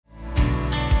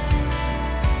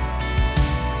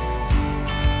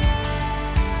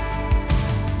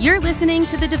You're listening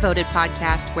to the Devoted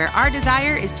Podcast, where our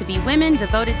desire is to be women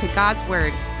devoted to God's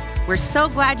Word. We're so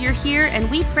glad you're here, and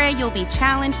we pray you'll be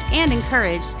challenged and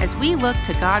encouraged as we look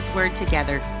to God's Word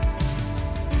together.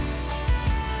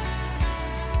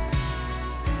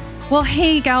 Well,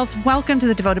 hey, gals, welcome to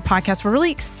the Devoted Podcast. We're really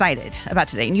excited about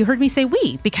today. And you heard me say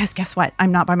we, because guess what?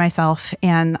 I'm not by myself,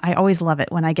 and I always love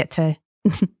it when I get to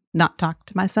not talk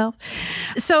to myself.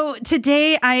 So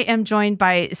today I am joined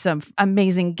by some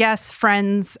amazing guests,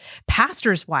 friends,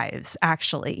 pastors' wives,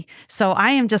 actually. So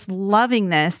I am just loving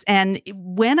this. And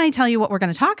when I tell you what we're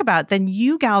going to talk about, then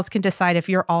you gals can decide if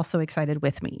you're also excited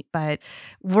with me. But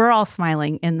we're all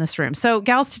smiling in this room. So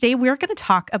gals, today we're going to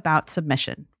talk about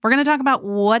submission. We're going to talk about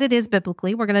what it is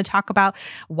biblically. We're going to talk about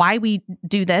why we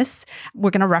do this.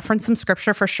 We're going to reference some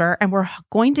scripture for sure. And we're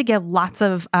going to give lots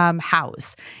of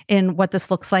hows in what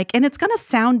this looks like. And it's going to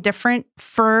sound different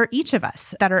for each of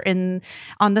us that are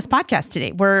on this podcast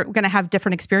today. We're going to have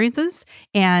different experiences,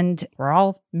 and we're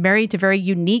all married to very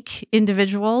unique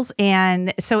individuals.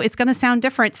 And so it's going to sound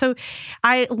different. So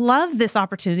I love this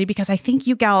opportunity because I think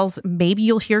you gals, maybe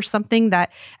you'll hear something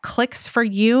that clicks for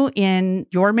you in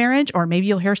your marriage, or maybe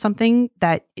you'll hear something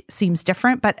that seems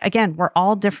different. But again, we're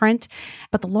all different.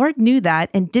 But the Lord knew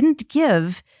that and didn't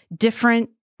give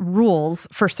different rules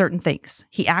for certain things.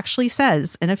 He actually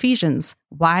says in Ephesians,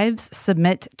 wives,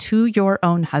 submit to your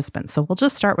own husbands. So we'll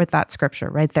just start with that scripture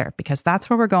right there, because that's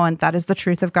where we're going. That is the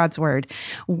truth of God's word.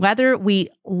 Whether we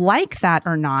like that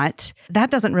or not, that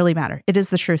doesn't really matter. It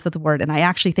is the truth of the word. And I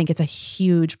actually think it's a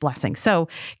huge blessing. So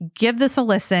give this a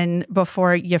listen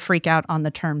before you freak out on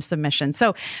the term submission.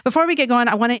 So before we get going,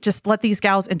 I want to just let these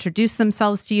gals introduce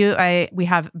themselves to you. We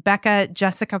have Becca,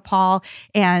 Jessica Paul,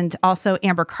 and also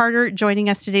Amber Carter joining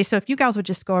us today. So if you gals would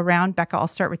just go around, Becca, I'll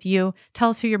start with you. Tell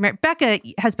us who you're married. Becca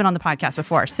has been on the podcast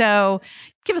before, so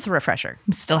give us a refresher.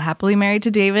 I'm still happily married to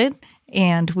David,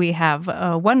 and we have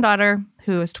one daughter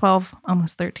who is 12,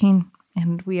 almost 13,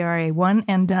 and we are a one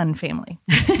and done family.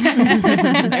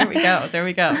 There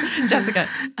we go. Jessica.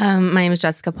 My name is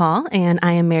Jessica Paul, and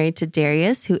I am married to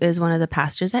Darius, who is one of the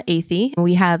pastors at Athey.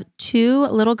 We have two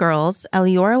little girls.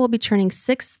 Eliora will be turning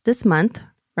 6 this month.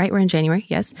 Right? We're in January.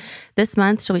 Yes. This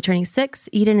month, she'll be turning 6.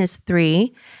 Eden is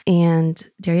 3.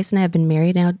 And Darius and I have been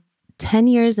married now 10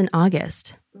 years in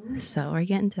August. So we're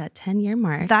getting to that 10-year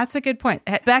mark. That's a good point.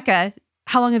 Becca,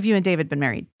 how long have you and David been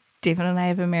married? David and I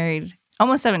have been married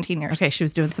almost 17 years. Okay, she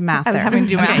was doing some math I was there. having to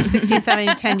do math. Okay, 16,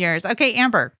 17, 10 years. Okay,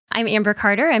 Amber. I'm Amber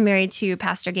Carter. I'm married to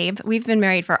Pastor Gabe. We've been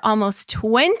married for almost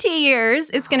 20 years.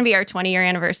 It's going to be our 20-year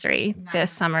anniversary this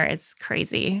summer. It's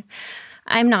crazy.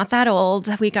 I'm not that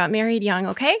old. We got married young,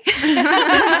 okay?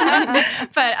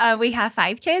 But we have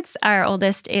 5 kids. Our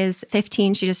oldest is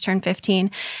 15. She just turned 15.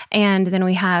 And then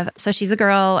we have, so she's a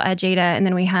girl, Jada, and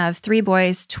then we have 3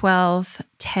 boys, 12,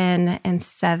 10, and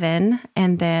 7.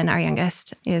 And then our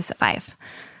youngest is 5.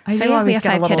 So yeah, we have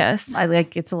 5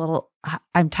 kiddos.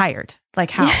 I'm tired. Like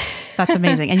how? That's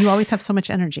amazing. And you always have so much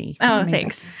energy. That's amazing.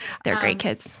 Thanks. They're great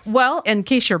kids. Well, in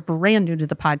case you're brand new to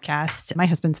the podcast, my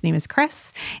husband's name is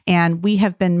Chris, and we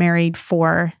have been married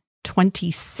for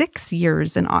 26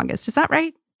 years in August. Is that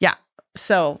right? Yeah.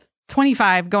 So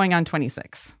 25 going on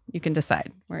 26. You can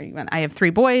decide where you went. I have 3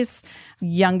 boys,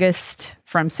 youngest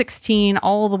from 16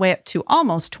 all the way up to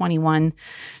almost 21.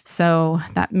 So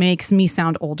that makes me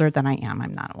sound older than I am.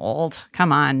 I'm not old.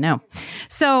 Come on. No.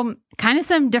 So kind of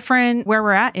some different where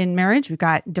we're at in marriage. We've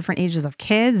got different ages of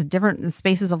kids, different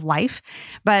spaces of life.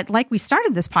 But like we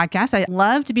started this podcast, I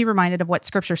love to be reminded of what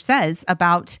scripture says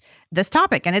about this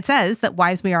topic. And it says that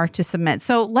wives we are to submit.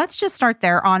 So let's just start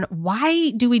there on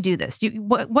why do we do this?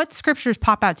 What scriptures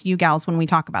pop out to you gals when we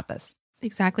talk about this?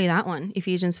 Exactly that one.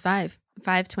 Ephesians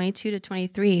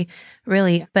 5:22-23,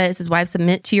 really. But it says, wives,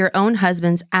 submit to your own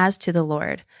husbands as to the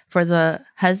Lord. For the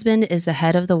husband is the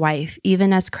head of the wife,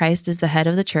 even as Christ is the head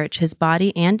of the church, his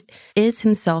body, and is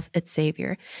himself its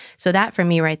Savior. So that for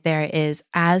me right there is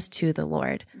as to the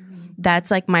Lord. Mm-hmm.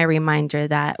 That's like my reminder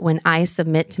that when I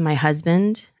submit to my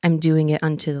husband, I'm doing it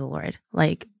unto the Lord.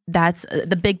 Like that's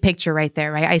the big picture right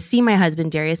there, right? I see my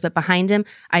husband, Darius, but behind him,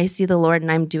 I see the Lord,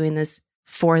 and I'm doing this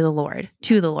for the Lord,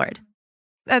 to the Lord.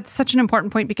 That's such an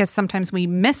important point because sometimes we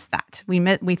miss that. We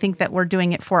think that we're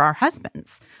doing it for our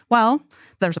husbands. Well,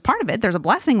 there's a part of it. There's a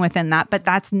blessing within that, but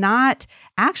that's not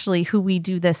actually who we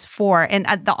do this for. And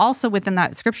also within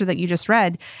that scripture that you just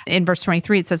read in verse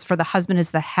 23, it says, for the husband is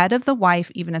the head of the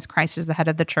wife, even as Christ is the head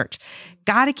of the church.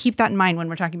 Got to keep that in mind when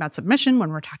we're talking about submission,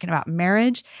 when we're talking about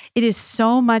marriage. It is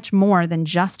so much more than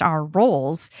just our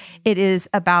roles. It is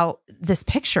about this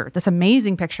picture, this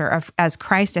amazing picture of as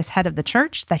Christ as head of the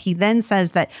church, that he then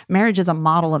says that marriage is a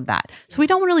model of that. So we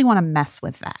don't really want to mess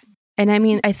with that. And I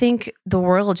mean, I think the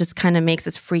world just kind of makes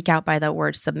us freak out by that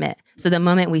word submit. So the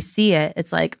moment we see it,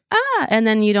 it's like, and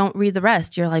then you don't read the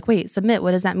rest. You're like, wait, submit,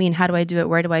 what does that mean? How do I do it?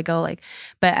 Where do I go?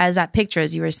 But as that picture,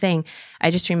 as you were saying,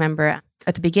 I just remember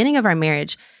at the beginning of our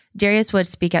marriage, Darius would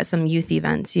speak at some youth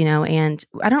events, and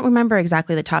I don't remember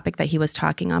exactly the topic that he was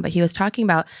talking on, but he was talking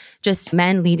about just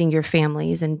men leading your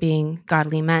families and being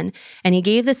godly men. And he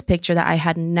gave this picture that I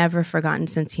had never forgotten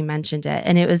since he mentioned it.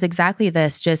 And it was exactly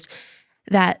this, just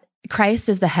that Christ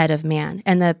is the head of man.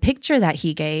 And the picture that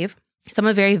he gave, so I'm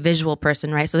a very visual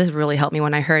person, right? So this really helped me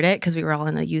when I heard it because we were all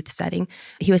in a youth setting.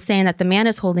 He was saying that the man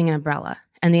is holding an umbrella.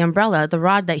 And the umbrella, the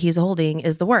rod that he's holding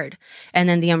is the word. And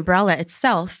then the umbrella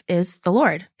itself is the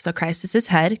Lord. So Christ is his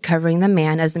head, covering the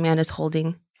man as the man is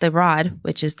holding the rod,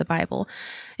 which is the Bible,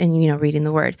 and, reading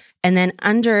the word. And then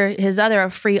under his other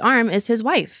free arm is his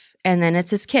wife. And then it's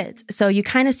his kids. So you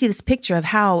kind of see this picture of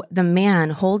how the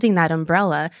man holding that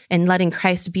umbrella and letting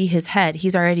Christ be his head,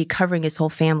 he's already covering his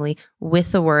whole family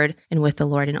with the word and with the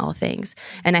Lord in all things.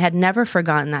 And I had never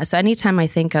forgotten that. So anytime I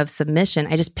think of submission,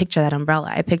 I just picture that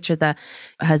umbrella. I picture the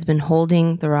husband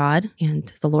holding the rod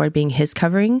and the Lord being his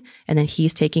covering, and then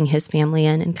he's taking his family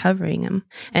in and covering him.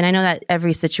 And I know that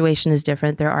every situation is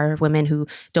different. There are women who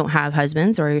don't have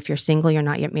husbands, or if you're single, you're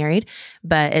not yet married.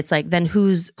 But it's like, then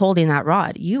who's holding that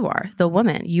rod? You are the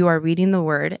woman. You are reading the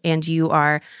word, and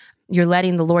you're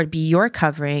letting the Lord be your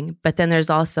covering. But then there's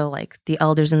also like the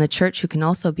elders in the church who can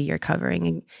also be your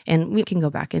covering. And we can go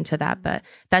back into that. But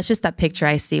that's just that picture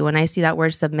I see. When I see that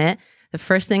word submit, the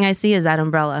first thing I see is that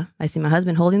umbrella. I see my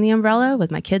husband holding the umbrella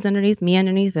with my kids underneath, me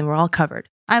underneath, and we're all covered.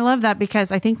 I love that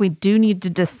because I think we do need to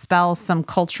dispel some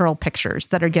cultural pictures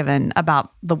that are given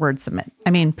about the word submit. I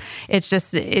mean,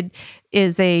 it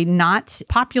is a not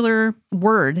popular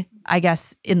word, I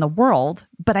guess, in the world,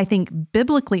 but I think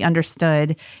biblically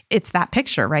understood, it's that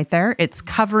picture right there. It's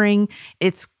covering,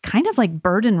 it's kind of like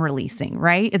burden releasing,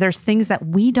 right? There's things that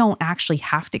we don't actually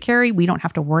have to carry, we don't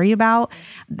have to worry about,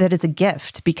 that is a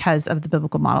gift because of the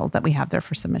biblical model that we have there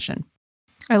for submission.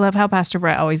 I love how Pastor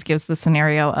Brett always gives the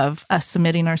scenario of us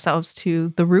submitting ourselves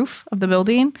to the roof of the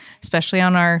building, especially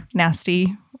on our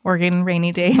nasty Oregon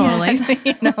rainy days. Totally.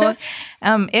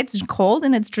 It's cold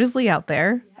and it's drizzly out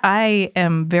there. I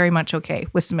am very much okay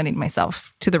with submitting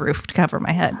myself to the roof to cover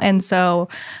my head. And so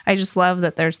I just love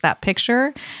that there's that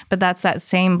picture, but that's that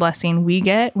same blessing we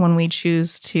get when we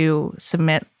choose to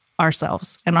submit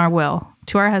ourselves and our will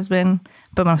to our husband,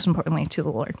 but most importantly to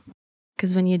the Lord.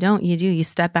 Because when you don't, you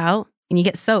step out and you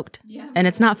get soaked. Yeah. And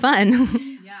it's not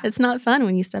fun. Yeah. It's not fun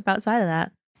when you step outside of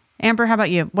that. Amber, how about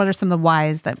you? What are some of the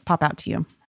whys that pop out to you?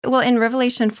 Well, in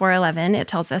Revelation 4:11, it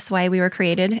tells us why we were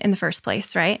created in the first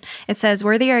place, right? It says,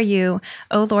 "Worthy are you,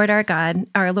 O Lord our God,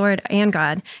 our Lord and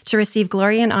God, to receive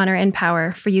glory and honor and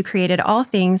power, for you created all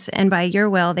things, and by your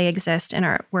will they exist and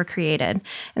were created."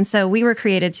 And so we were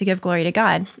created to give glory to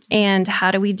God. And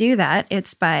how do we do that?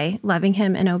 It's by loving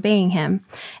him and obeying him.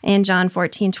 In John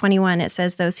 14:21, it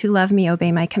says, "Those who love me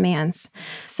obey my commands."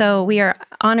 So we are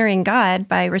honoring God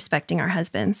by respecting our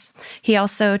husbands. He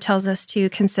also tells us to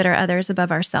consider others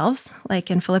above ourselves.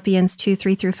 Like in Philippians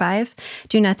 2:3-5,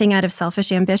 "Do nothing out of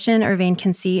selfish ambition or vain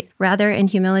conceit. Rather, in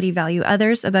humility, value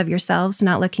others above yourselves,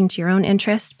 not looking to your own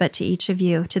interest, but to each of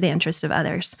you, to the interest of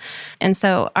others." And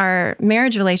so our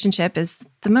marriage relationship is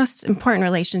the most important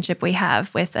relationship we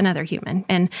have with another human.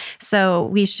 And so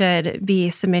we should be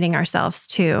submitting ourselves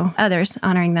to others,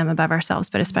 honoring them above ourselves,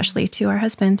 but especially to our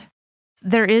husband.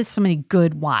 There is so many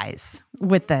good whys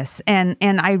with this. And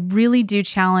I really do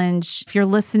challenge, if you're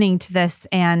listening to this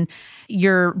and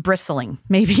you're bristling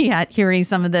maybe at hearing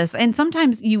some of this, and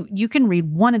sometimes you can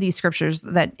read one of these scriptures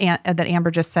that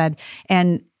Amber just said,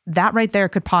 and that right there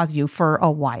could pause you for a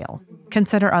while.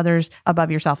 Consider others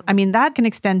above yourself. I mean, that can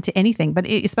extend to anything, but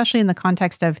especially in the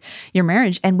context of your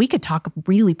marriage. And we could talk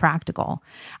really practical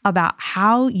about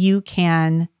how you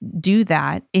can do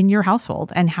that in your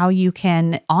household and how you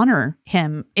can honor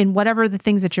him in whatever the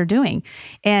things that you're doing.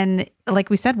 And like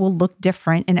we said, will look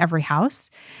different in every house,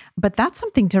 but that's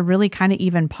something to really kind of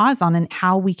even pause on and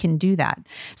how we can do that.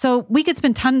 So we could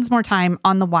spend tons more time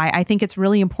on the why. I think it's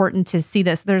really important to see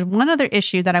this. There's one other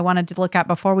issue that I wanted to look at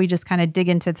before we just kind of dig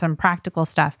into some practical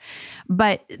stuff.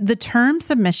 But the term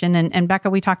submission, and Becca,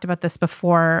 we talked about this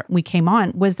before we came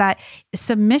on, was that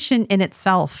submission in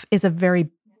itself is a very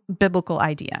biblical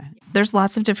idea. There's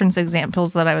lots of different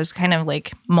examples that I was kind of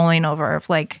like mulling over of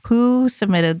like who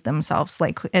submitted themselves,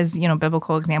 like as,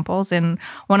 biblical examples. And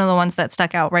one of the ones that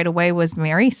stuck out right away was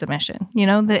Mary's submission.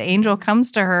 The angel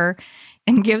comes to her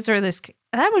and gives her this.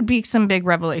 That would be some big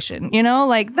revelation, you know,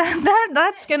 like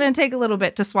that's going to take a little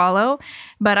bit to swallow.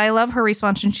 But I love her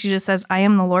response. And she just says, I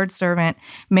am the Lord's servant.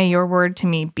 May your word to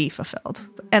me be fulfilled.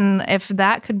 And if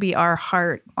that could be our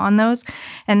heart on those.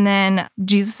 And then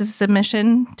Jesus'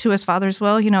 submission to his Father's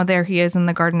will, you know, there he is in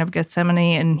the Garden of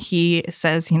Gethsemane. And he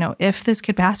says, you know, if this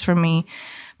could pass from me,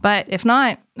 but if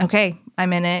not, okay,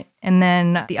 I'm in it. And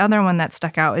then the other one that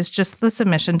stuck out is just the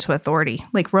submission to authority.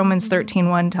 Like Romans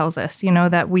 13:1 tells us, you know,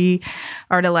 that we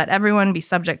are to let everyone be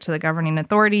subject to the governing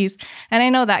authorities. And I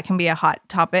know that can be a hot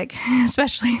topic,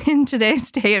 especially in today's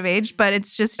day of age, but it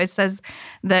says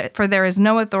that for there is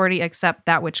no authority except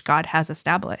that which God has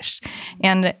established.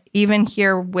 And even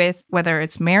here with whether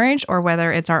it's marriage or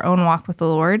whether it's our own walk with the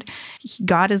Lord,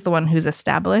 God is the one who's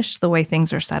established the way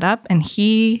things are set up. And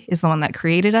he is the one that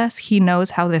created us. He knows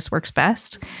how this works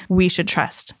best. We should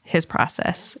trust his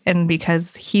process. And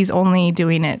because he's only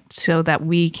doing it so that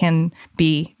we can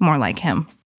be more like him.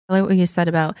 I like what you said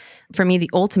about, for me, the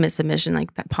ultimate submission,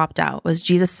 like that popped out, was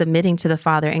Jesus submitting to the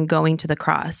Father and going to the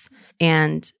cross.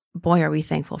 And boy, are we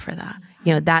thankful for that.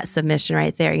 You know, that submission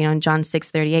right there. You know, in John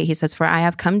 6:38, he says, for I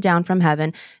have come down from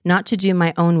heaven, not to do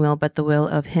my own will, but the will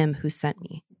of him who sent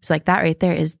me. So like that right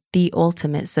there is the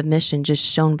ultimate submission just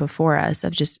shown before us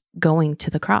of just going to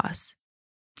the cross.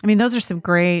 I mean, those are some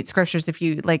great scriptures. If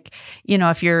you like, you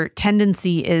know, if your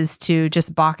tendency is to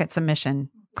just balk at submission,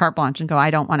 carte blanche, and go,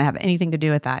 I don't want to have anything to do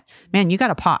with that, man, you got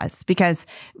to pause, because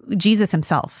Jesus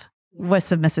himself was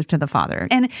submissive to the Father.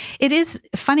 And it is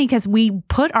funny because we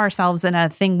put ourselves in a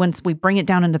thing once we bring it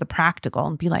down into the practical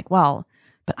and be like, well,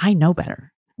 but I know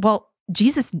better. Well,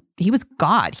 Jesus, he was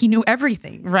God. He knew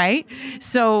everything, right?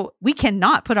 So we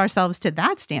cannot put ourselves to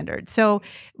that standard. So,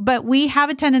 but we have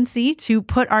a tendency to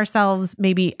put ourselves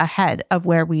maybe ahead of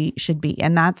where we should be.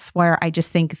 And that's where I just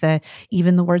think that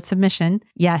even the word submission,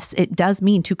 yes, it does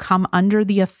mean to come under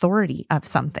the authority of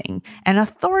something. And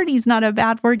authority is not a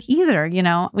bad word either. You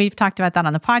know, we've talked about that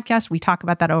on the podcast. We talk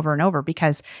about that over and over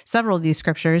because several of these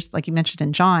scriptures, like you mentioned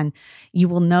in John, you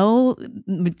will know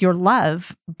your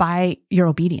love by your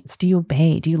obedience. Do you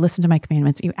obey? Do you listen to my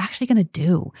commandments? Are you actually going to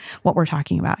do what we're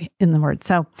talking about in the word?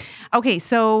 So, okay,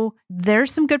 so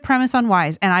there's some good premise on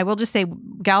whys. And I will just say,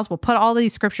 gals, we'll put all of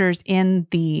these scriptures in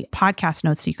the podcast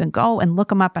notes so you can go and look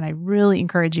them up. And I really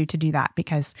encourage you to do that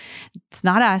because it's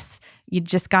not us. You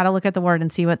just got to look at the word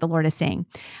and see what the Lord is saying.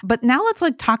 But now let's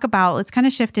let's kind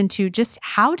of shift into just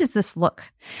how does this look?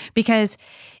 Because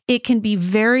it can be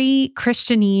very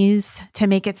Christianese to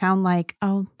make it sound like,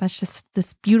 oh, that's just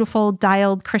this beautiful,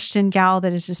 dialed Christian gal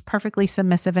that is just perfectly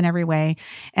submissive in every way.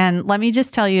 And let me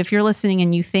just tell you, if you're listening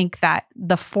and you think that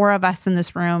the four of us in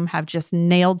this room have just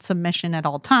nailed submission at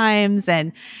all times,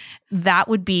 and that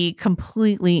would be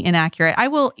completely inaccurate.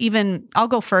 I'll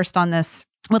go first on this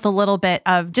with a little bit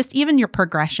of just even your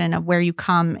progression of where you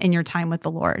come in your time with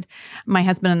the Lord. My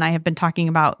husband and I have been talking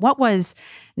about what was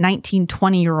 19,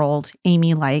 20-year-old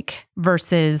Amy like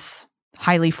versus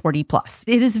highly 40 plus.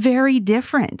 It is very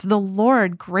different. The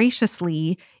Lord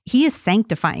graciously, he is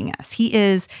sanctifying us. He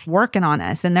is working on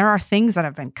us. And there are things that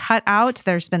have been cut out.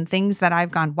 There's been things that I've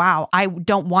gone, wow, I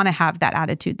don't want to have that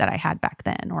attitude that I had back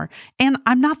then. And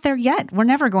I'm not there yet. We're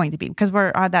never going to be, because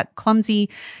that clumsy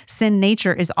sin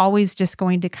nature is always just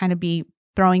going to kind of be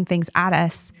throwing things at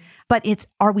us. But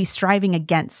are we striving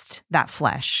against that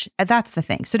flesh? That's the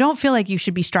thing. So don't feel like you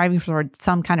should be striving for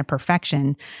some kind of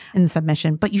perfection in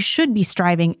submission, but you should be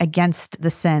striving against the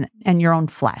sin and your own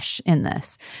flesh in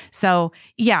this. So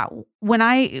yeah, when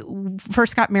I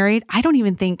first got married, I don't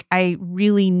even think I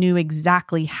really knew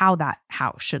exactly how that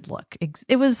house should look.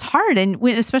 It was hard. And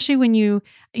especially when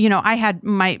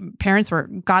my parents were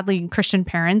godly Christian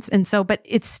parents. And so, but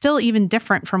it's still even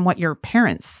different from what your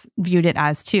parents viewed it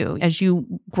as too, as you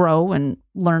grow and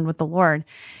learn with the Lord.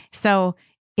 So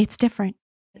it's different.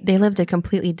 They lived a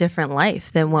completely different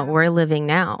life than what we're living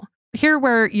now. Here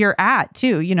where you're at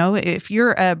too, if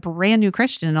you're a brand new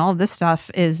Christian and all of this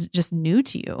stuff is just new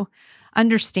to you,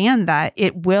 understand that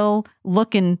it will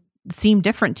look and seem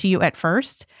different to you at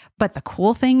first. But the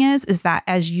cool thing is that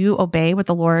as you obey what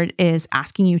the Lord is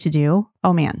asking you to do,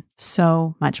 oh man,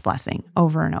 so much blessing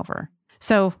over and over.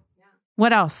 So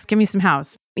what else? Give me some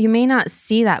hows. You may not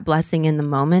see that blessing in the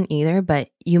moment either, but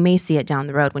you may see it down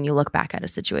the road when you look back at a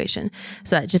situation.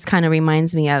 So it just kind of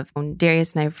reminds me of when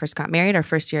Darius and I first got married, our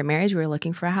first year of marriage, we were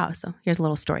looking for a house. So here's a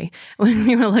little story. When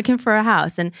we were looking for a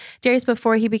house, and Darius,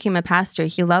 before he became a pastor,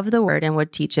 he loved the word and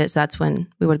would teach it. So that's when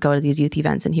we would go to these youth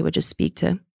events and he would just speak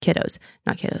to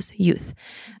youth.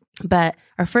 But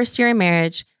our first year of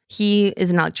marriage, he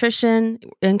is an electrician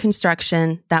in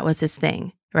construction. That was his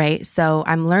thing. right? So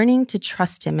I'm learning to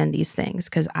trust him in these things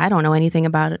because I don't know anything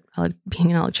about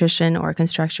being an electrician or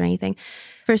construction or anything.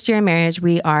 First year of marriage,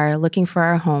 we are looking for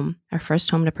our home, our first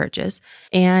home to purchase.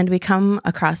 And we come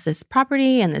across this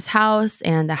property and this house,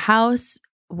 and the house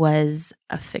was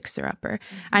a fixer-upper.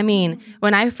 I mean,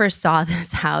 when I first saw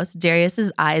this house,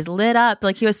 Darius's eyes lit up.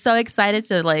 Like, he was so excited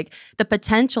to like the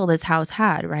potential this house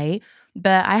had, right?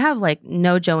 But I have like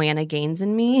no Joanna Gaines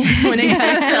in me when it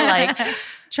comes to like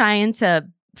trying to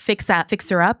fix that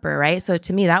fixer-upper, right? So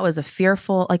to me, that was a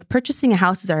fearful, like purchasing a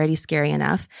house is already scary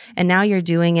enough. And now you're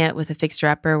doing it with a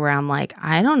fixer-upper where I'm like,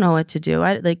 I don't know what to do.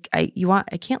 I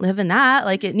can't live in that.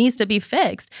 Like, it needs to be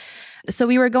fixed. So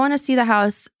we were going to see the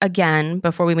house again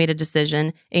before we made a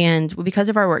decision. And because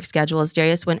of our work schedules,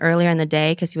 Darius went earlier in the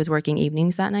day because he was working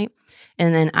evenings that night.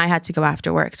 And then I had to go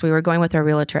after work. So we were going with our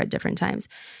realtor at different times.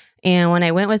 And when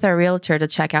I went with our realtor to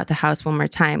check out the house one more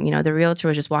time, the realtor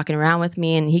was just walking around with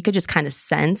me and he could just kind of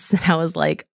sense that I was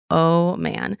like, oh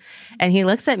man. And he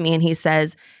looks at me and he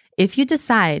says, if you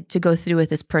decide to go through with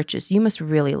this purchase, you must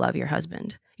really love your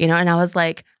husband. And I was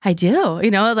like, I do. I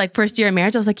was like, first year of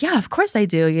marriage, I was like, yeah, of course I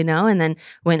do, and then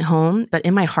went home. But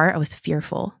in my heart, I was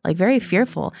fearful, like very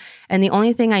fearful. And the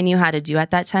only thing I knew how to do at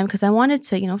that time, because I wanted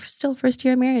to, still first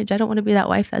year of marriage, I don't want to be that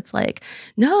wife that's like,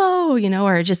 no,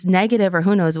 or just negative or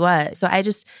who knows what. So I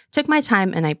just took my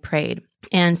time and I prayed.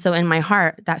 And so in my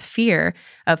heart, that fear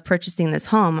of purchasing this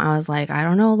home, I was like, I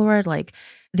don't know, Lord, like,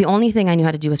 the only thing I knew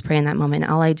how to do was pray in that moment.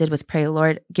 All I did was pray,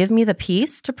 Lord, give me the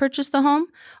peace to purchase the home.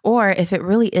 Or if it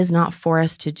really is not for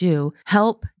us to do,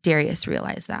 help Darius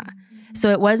realize that. So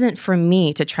it wasn't for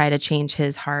me to try to change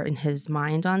his heart and his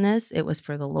mind on this. It was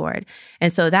for the Lord.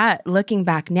 And so that, looking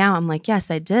back now, I'm like,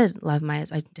 yes, I do love my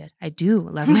husband.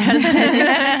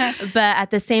 But at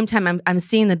the same time, I'm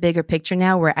seeing the bigger picture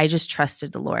now where I just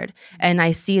trusted the Lord. And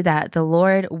I see that the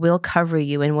Lord will cover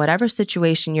you in whatever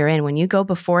situation you're in. When you go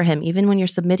before him, even when you're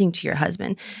submitting to your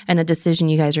husband and a decision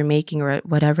you guys are making or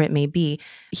whatever it may be,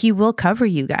 he will cover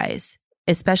you guys.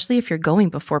 Especially if you're going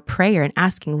before prayer and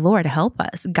asking, Lord, help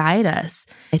us, guide us.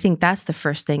 I think that's the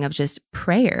first thing of just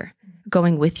prayer,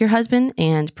 going with your husband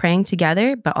and praying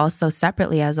together, but also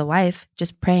separately as a wife,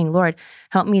 just praying, Lord,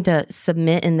 help me to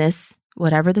submit in this,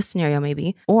 whatever the scenario may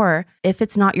be. Or if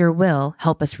it's not your will,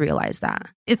 help us realize that.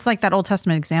 It's like that Old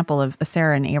Testament example of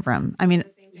Sarah and Abram. I mean,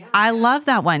 I love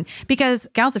that one because,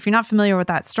 gals, if you're not familiar with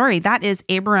that story, that is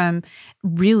Abram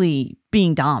really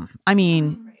being dumb. I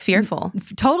mean, fearful.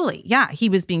 Totally. Yeah. He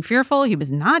was being fearful. He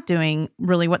was not doing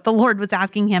really what the Lord was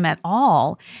asking him at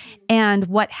all. And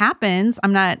what happens,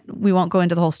 we won't go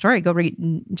into the whole story. Go read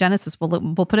Genesis.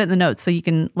 We'll put it in the notes so you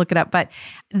can look it up. But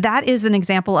that is an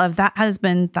example of that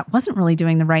husband that wasn't really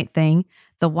doing the right thing.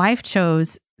 The wife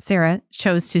Sarah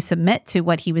chose to submit to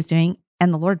what he was doing,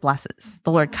 and the Lord blesses.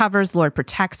 The Lord covers, the Lord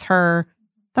protects her.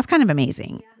 That's kind of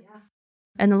amazing.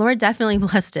 And the Lord definitely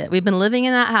blessed it. We've been living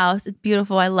in that house. It's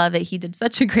beautiful. I love it. He did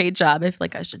such a great job. I feel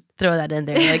like I should throw that in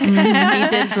there. Like, he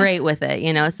did great with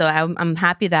it, So I'm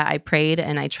happy that I prayed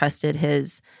and I trusted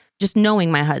just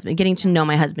knowing my husband, getting to know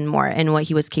my husband more and what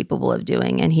he was capable of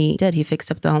doing. And he did. He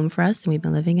fixed up the home for us and we've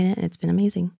been living in it. And it's been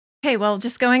amazing. Okay, well,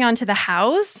 just going on to the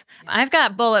house, I've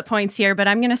got bullet points here, but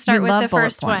I'm going to start with the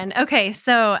first one. Okay,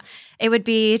 so it would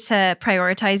be to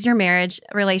prioritize your marriage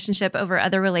relationship over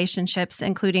other relationships,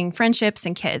 including friendships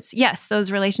and kids. Yes,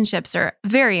 those relationships are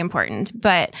very important,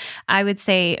 but I would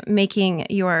say making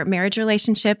your marriage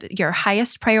relationship your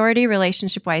highest priority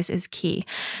relationship-wise is key.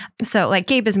 So like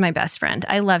Gabe is my best friend.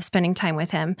 I love spending time with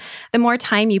him. The more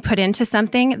time you put into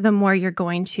something, the more you're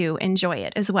going to enjoy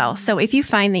it as well. So if you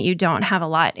find that you don't have a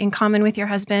lot in common with your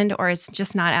husband or it's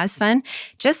just not as fun,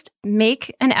 just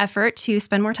make an effort to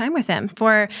spend more time with him.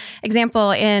 For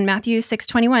example, in Matthew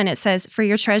 6:21, it says, "For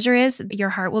your treasure is, your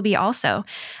heart will be also."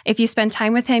 If you spend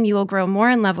time with him, you will grow more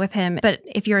in love with him. But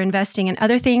if you're investing in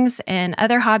other things and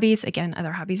other hobbies, again,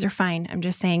 other hobbies are fine. I'm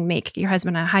just saying make your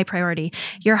husband a high priority.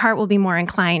 Your heart will be more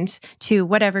inclined to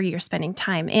whatever you're spending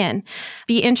time in.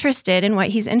 Be interested in what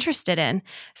he's interested in.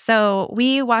 So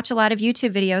we watch a lot of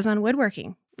YouTube videos on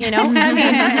woodworking. For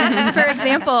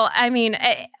example,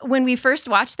 when we first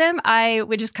watched them, I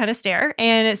would just kind of stare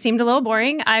and it seemed a little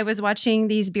boring. I was watching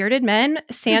these bearded men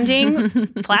sanding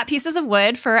flat pieces of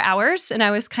wood for hours. And I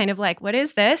was kind of like, what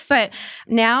is this? But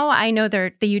now I know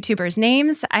the YouTubers'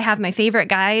 names. I have my favorite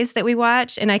guys that we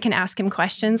watch and I can ask him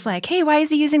questions like, hey, why is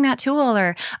he using that tool?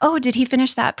 Or, oh, did he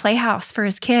finish that playhouse for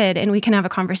his kid? And we can have a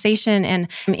conversation and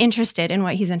I'm interested in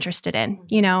what he's interested in,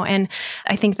 and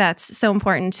I think that's so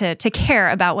important to care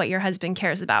about what your husband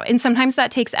cares about. And sometimes that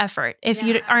takes effort. If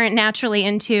you aren't naturally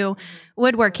into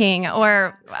woodworking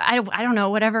or I don't know,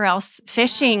 whatever else,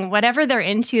 fishing, whatever they're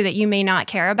into that you may not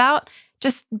care about,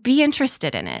 just be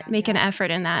interested in it, make an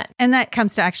effort in that. And that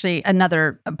comes to actually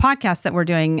another podcast that we're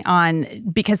doing on,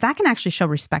 because that can actually show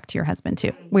respect to your husband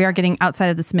too. We are getting outside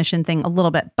of the submission thing a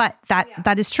little bit, but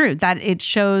that is true, that it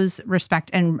shows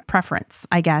respect and preference,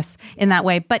 I guess, in that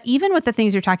way. But even with the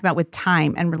things you're talking about with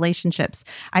time and relationships,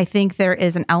 I think there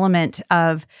is an element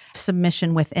of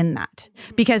submission within that,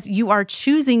 because you are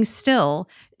choosing still.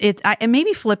 And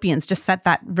maybe Philippians just set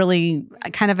that really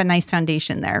kind of a nice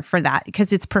foundation there for that,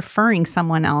 because it's preferring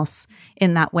someone else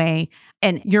in that way.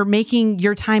 And you're making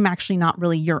your time actually not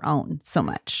really your own so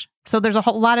much. So there's a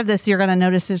whole lot of this you're going to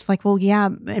notice. It's like, well, yeah,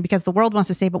 because the world wants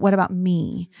to say, but what about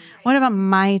me? What about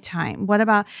my time? What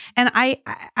about, and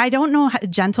I don't know a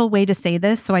gentle way to say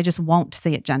this, so I just won't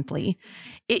say it gently.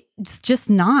 It's just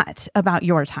not about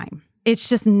your time. It's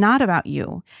just not about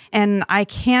you. And I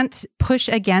can't push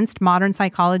against modern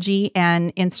psychology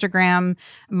and Instagram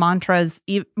mantras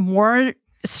more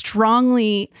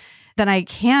strongly than I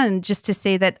can, just to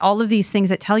say that all of these things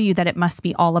that tell you that it must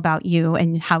be all about you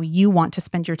and how you want to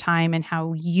spend your time and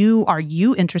how you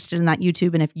interested in that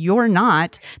YouTube. And if you're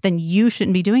not, then you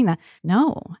shouldn't be doing that.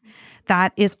 No,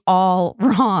 that is all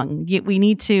wrong. We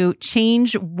need to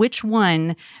change which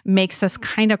one makes us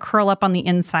kind of curl up on the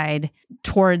inside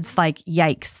towards like,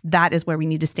 yikes, that is where we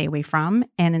need to stay away from,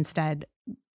 and instead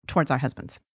towards our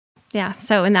husbands. Yeah.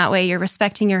 So in that way, you're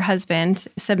respecting your husband,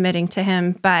 submitting to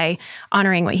him by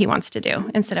honoring what he wants to do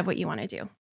instead of what you want to do.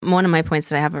 One of my points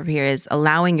that I have over here is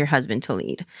allowing your husband to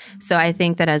lead. So I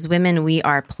think that as women, we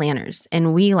are planners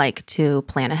and we like to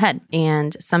plan ahead.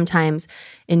 And sometimes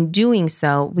in doing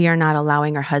so, we are not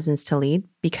allowing our husbands to lead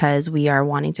because we are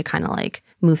wanting to kind of like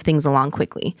move things along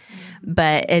quickly.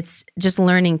 But it's just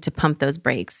learning to pump those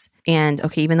brakes. And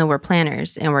okay, even though we're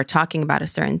planners and we're talking about a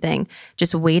certain thing,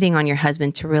 just waiting on your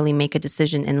husband to really make a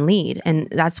decision and lead. And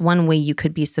that's one way you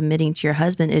could be submitting to your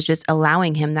husband, is just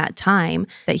allowing him that time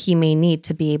that he may need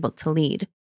to be able to lead.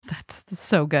 That's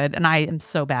so good. And I am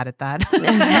so bad at that.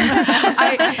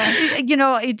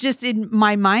 It just in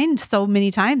my mind, so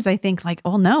many times I think like,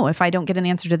 oh no, if I don't get an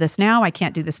answer to this now, I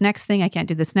can't do this next thing. I can't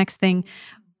do this next thing.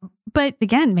 But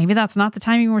again, maybe that's not the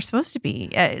timing we're supposed to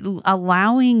be.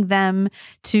 Allowing them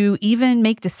to even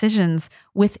make decisions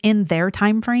within their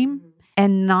time frame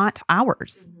and not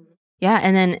ours. Yeah.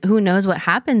 And then who knows what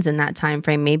happens in that time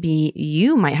frame? Maybe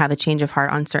you might have a change of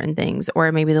heart on certain things,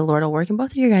 or maybe the Lord will work in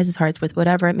both of your guys' hearts with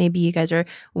whatever it may be you guys are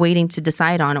waiting to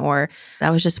decide on. Or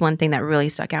that was just one thing that really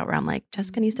stuck out where I'm like,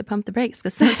 Jessica needs to pump the brakes,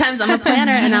 because sometimes I'm a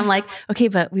planner and I'm like, okay,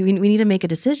 but we need to make a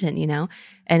decision,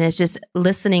 And it's just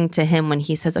listening to him when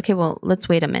he says, okay, well, let's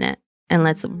wait a minute. And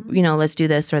let's do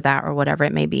this or that or whatever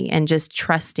it may be. And just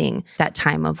trusting that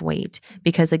time of wait.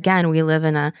 Because again, we live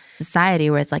in a society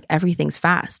where it's like everything's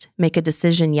fast. Make a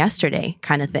decision yesterday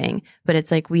kind of thing. But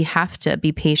it's like we have to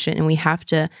be patient, and we have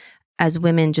to, as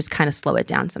women, just kind of slow it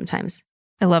down sometimes.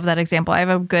 I love that example. I have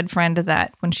a good friend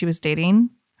that when she was dating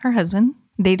her husband,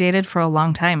 they dated for a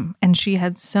long time. And she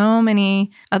had so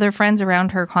many other friends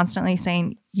around her constantly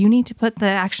saying, you need to put the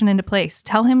action into place.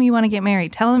 Tell him you want to get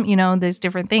married. Tell him, these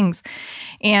different things.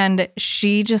 And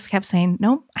she just kept saying,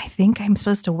 no, I think I'm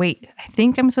supposed to wait.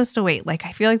 Like,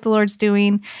 I feel like the Lord's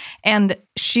doing. And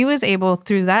she was able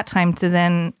through that time to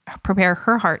then prepare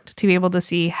her heart to be able to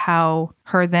see how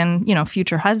her then,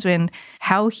 future husband,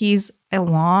 how he's a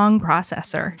long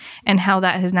processor and how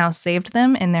that has now saved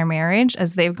them in their marriage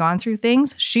as they've gone through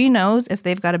things. She knows if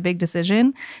they've got a big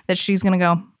decision that she's going to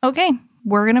go, okay,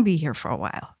 we're going to be here for a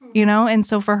while, And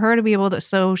so for her to be able to,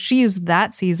 so she used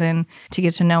that season to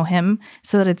get to know him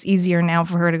so that it's easier now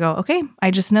for her to go, okay, I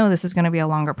just know this is going to be a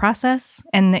longer process,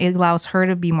 and it allows her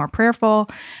to be more prayerful.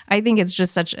 I think it's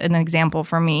just such an example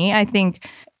for me. I think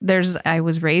I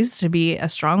was raised to be a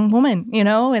strong woman,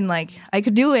 and like I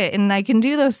could do it and I can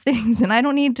do those things and I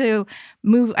don't need to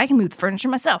move. I can move the furniture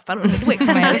myself. I don't need to wait for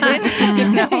my husband,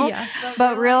 Yeah.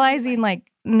 But realizing like,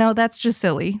 no, that's just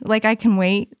silly. Like I can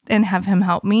wait and have him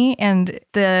help me. And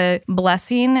the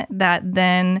blessing that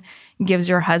then gives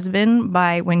your husband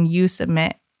by when you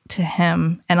submit to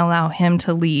him and allow him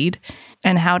to lead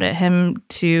and how to him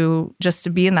to just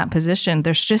to be in that position,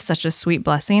 there's just such a sweet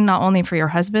blessing, not only for your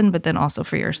husband, but then also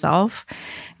for yourself.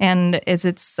 And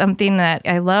it's something that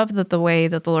I love, that the way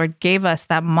that the Lord gave us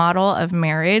that model of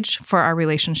marriage for our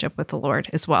relationship with the Lord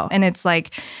as well. And it's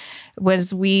like,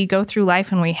 as we go through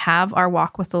life and we have our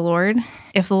walk with the Lord,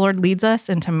 if the Lord leads us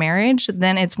into marriage,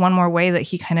 then it's one more way that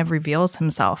he kind of reveals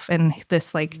himself in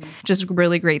this like just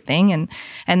really great thing.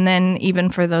 And then even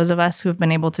for those of us who have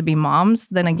been able to be moms,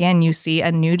 then again, you see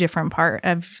a new different part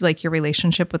of like your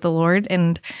relationship with the Lord.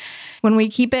 And when we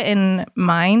keep it in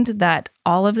mind that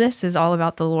all of this is all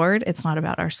about the Lord, it's not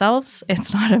about ourselves.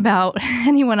 It's not about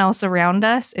anyone else around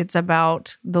us. It's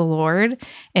about the Lord.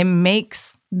 It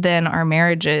makes then our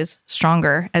marriages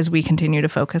stronger as we continue to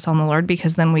focus on the Lord,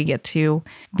 because then we get to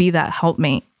be that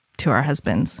helpmate to our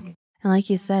husbands. And like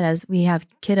you said, as we have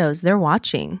kiddos, they're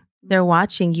watching. They're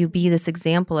watching you be this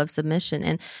example of submission.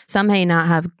 And some may not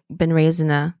have been raised in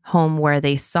a home where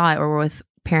they saw it or with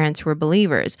parents who were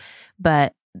believers.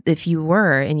 But if you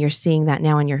were, and you're seeing that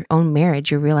now in your own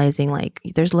marriage, you're realizing like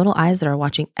there's little eyes that are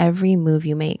watching every move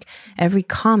you make, every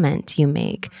comment you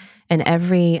make, and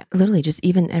literally just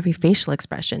even every facial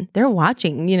expression. They're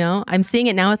watching, I'm seeing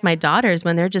it now with my daughters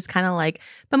when they're just kind of like,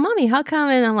 but mommy, how come?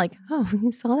 And I'm like, oh,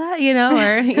 you saw that,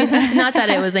 or not that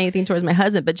it was anything towards my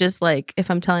husband, but just like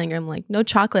if I'm telling her, I'm like, no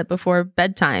chocolate before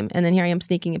bedtime. And then here I am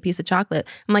sneaking a piece of chocolate.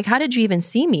 I'm like, how did you even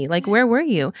see me? Like, where were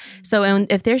you? So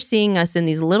if they're seeing us in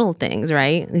these little things,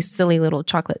 right? These silly little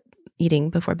chocolate eating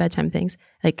before bedtime things,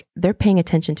 like they're paying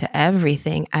attention to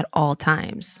everything at all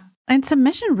times. And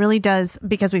submission really does,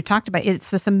 because we've talked about it, it's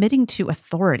the submitting to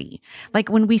authority. Like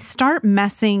when we start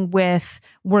messing with,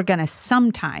 we're going to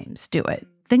sometimes do it,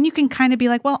 then you can kind of be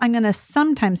like, well, I'm going to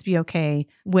sometimes be okay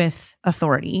with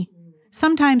authority.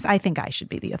 Sometimes I think I should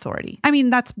be the authority. I mean,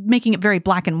 that's making it very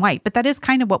black and white, but that is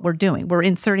kind of what we're doing. We're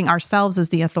inserting ourselves as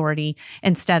the authority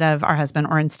instead of our husband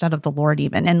or instead of the Lord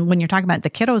even. And when you're talking about the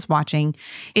kiddos watching,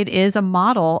 it is a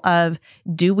model of,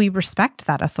 do we respect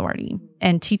that authority?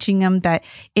 And teaching them that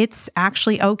it's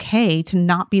actually okay to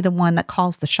not be the one that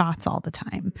calls the shots all the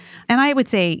time. And I would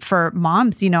say for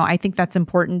moms, I think that's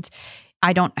important.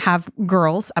 I don't have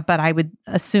girls, but I would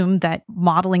assume that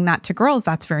modeling that to girls,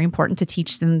 that's very important to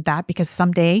teach them that, because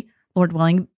someday, Lord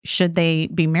willing, should they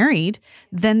be married,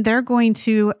 then they're going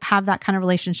to have that kind of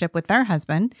relationship with their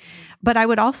husband. But I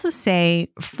would also say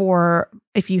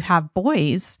if you have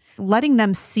boys, letting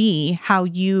them see how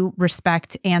you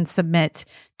respect and submit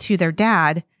to their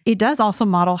dad, it does also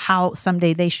model how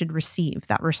someday they should receive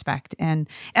that respect. And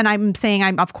I'm saying,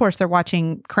 of course, they're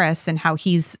watching Chris and how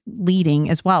he's leading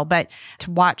as well, but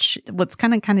to watch what's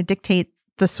kind of dictate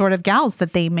the sort of gals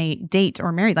that they may date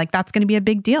or marry, like that's going to be a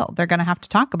big deal. They're going to have to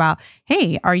talk about,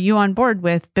 hey, are you on board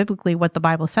with biblically what the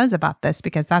Bible says about this?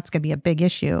 Because that's going to be a big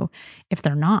issue if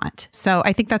they're not. So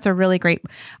I think that's a really great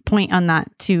point on that,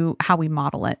 to how we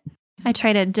model it. I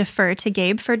try to defer to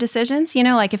Gabe for decisions.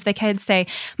 Like if the kids say,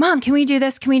 Mom, can we do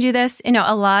this? Can we do this?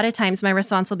 A lot of times my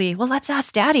response will be, well, let's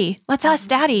ask Daddy. Let's ask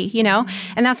Daddy,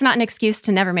 And that's not an excuse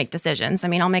to never make decisions. I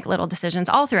mean, I'll make little decisions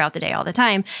all throughout the day, all the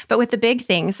time. But with the big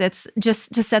things, it's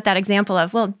just to set that example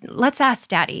of, well, let's ask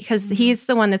Daddy, because he's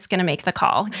the one that's going to make the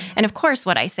call. And of course,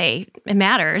 what I say, it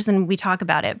matters and we talk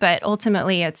about it. But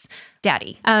ultimately, it's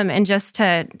Daddy. And just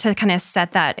to kind of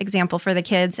set that example for the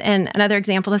kids. And another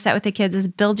example to set with the kids is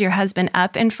build your husband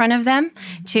up in front of them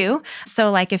too.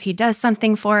 So like if he does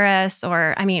something for us,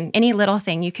 or any little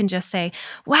thing, you can just say,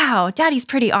 wow, Daddy's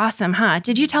pretty awesome, huh?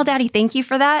 Did you tell Daddy thank you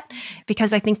for that?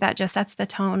 Because I think that just sets the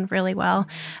tone really well.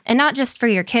 And not just for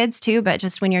your kids too, but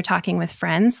just when you're talking with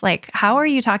friends, like how are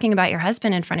you talking about your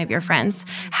husband in front of your friends?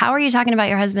 How are you talking about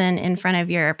your husband in front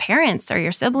of your parents or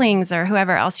your siblings or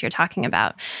whoever else you're talking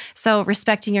about? So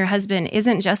respecting your husband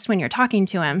isn't just when you're talking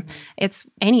to him, it's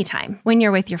anytime. When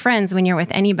you're with your friends, when you're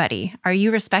with anybody, are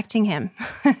you respecting him?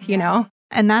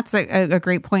 And that's a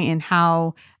great point in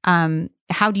how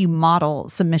do you model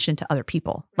submission to other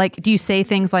people? Like, do you say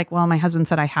things like, well, my husband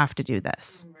said I have to do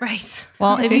this? Right.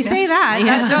 Well, if you say that,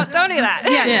 don't do that.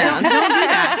 Don't do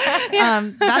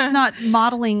that. That's not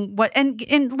modeling what,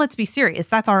 and let's be serious,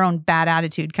 that's our own bad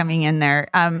attitude coming in there.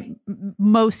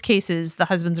 Most cases, the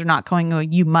husbands are not going, oh,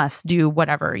 you must do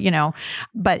whatever,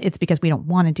 but it's because we don't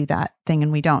want to do that thing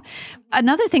and we don't.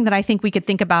 Another thing that I think we could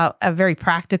think about, a very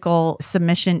practical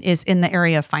submission, is in the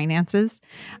area of finances,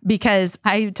 because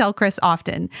I tell Chris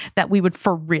often that we would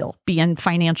for real be in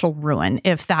financial ruin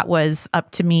if that was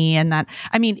up to me. And that,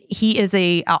 he is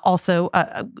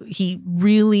he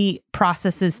really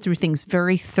processes through things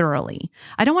very thoroughly.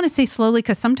 I don't want to say slowly,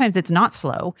 because sometimes it's not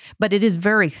slow, but it is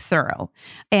very thorough.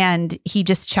 And he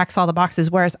just checks all the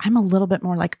boxes. Whereas I'm a little bit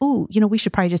more like, oh, we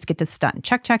should probably just get this done.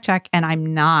 Check, check, check. And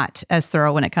I'm not as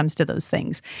thorough when it comes to those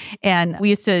things. And we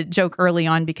used to joke early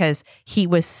on, because he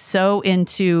was so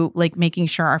into like making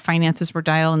sure our finances were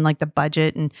dialed and like the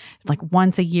budget, and like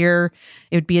once a year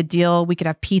it would be a deal. We could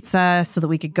have pizza so that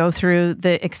we could go through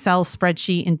the Excel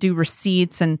spreadsheet and do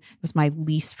receipts. And it was my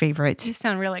least favorite. You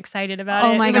sound real excited about it.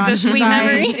 Oh my gosh. It was a sweet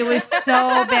memory. It was so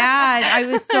bad. I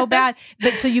was so bad.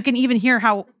 But so you can even hear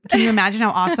can you imagine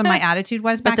how awesome my attitude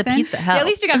was back then? But the pizza helped. Yeah, at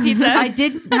least you got pizza. I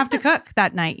didn't have to cook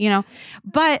that night,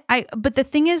 But the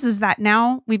thing is that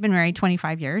now we've been married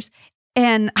 25 years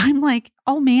And I'm like,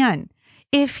 oh man,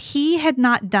 if he had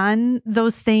not done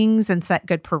those things and set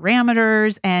good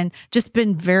parameters and just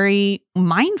been very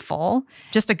mindful,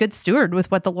 just a good steward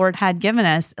with what the Lord had given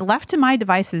us, left to my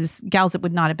devices, gals, it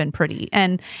would not have been pretty.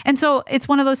 And so it's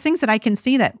one of those things that I can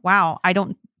see that, wow, I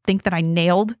don't think that I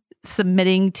nailed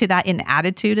submitting to that in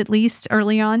attitude, at least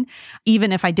early on.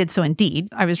 Even if I did so in deed,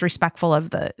 I was respectful of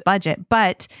the budget,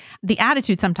 but the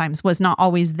attitude sometimes was not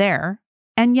always there.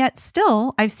 And yet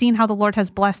still, I've seen how the Lord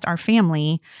has blessed our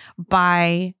family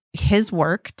by his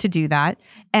work to do that,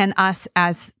 and us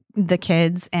as the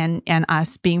kids and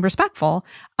us being respectful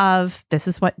of, this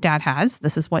is what dad has,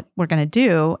 this is what we're going to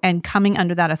do, and coming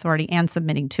under that authority and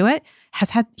submitting to it has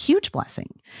had huge blessing.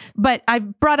 But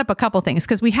I've brought up a couple things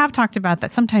because we have talked about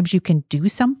that sometimes you can do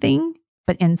something,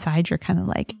 but inside you're kind of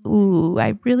like, ooh,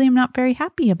 I really am not very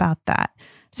happy about that.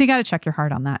 So you got to check your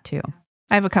heart on that too.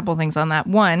 I have a couple things on that.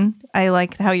 One, I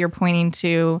like how you're pointing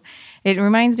to, it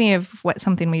reminds me of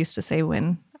something we used to say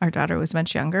when our daughter was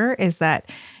much younger, is that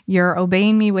you're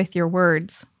obeying me with your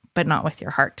words, but not with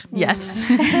your heart. Yes.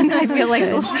 And I feel like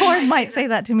the Lord might say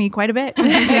that to me quite a bit.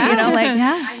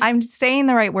 I'm saying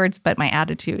the right words, but my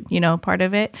attitude, part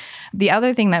of it. The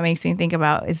other thing that makes me think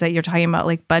about is that you're talking about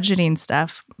like budgeting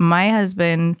stuff. My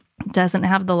husband doesn't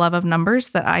have the love of numbers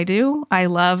that I do. I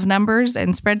love numbers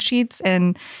and spreadsheets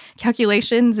and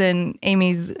calculations, and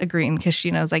Amy's agreeing because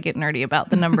she knows I get nerdy about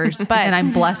the numbers. But and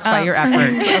I'm blessed by your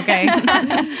efforts. Okay.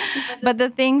 But the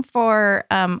thing for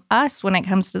us when it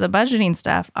comes to the budgeting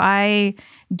stuff, I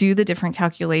do the different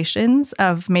calculations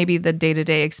of maybe the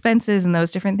day-to-day expenses and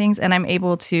those different things. And I'm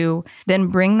able to then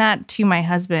bring that to my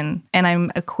husband, and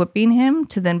I'm equipping him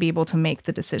to then be able to make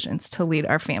the decisions to lead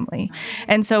our family.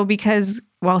 And so because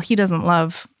while he doesn't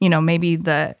love, maybe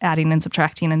the adding and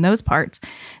subtracting and those parts,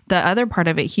 the other part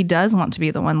of it, he does want to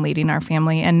be the one leading our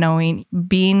family and knowing,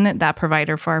 being that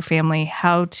provider for our family,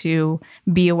 how to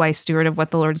be a wise steward of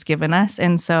what the Lord's given us.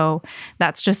 And so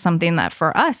that's just something that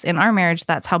for us in our marriage,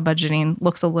 that's how budgeting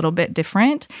looks a little bit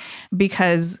different,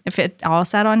 because if it all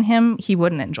sat on him, he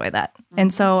wouldn't enjoy that.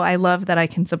 And so I love that I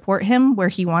can support him where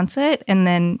he wants it.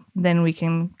 And then we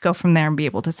can go from there and be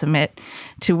able to submit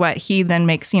to what he then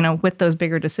makes, with those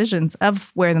bigger decisions of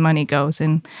where the money goes,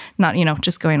 and not,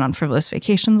 just going on frivolous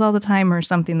vacations all the time or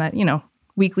something that,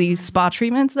 weekly spa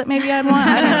treatments that maybe I'd want.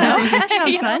 I don't know. That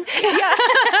sounds fun.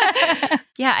 Yeah.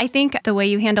 Yeah, I think the way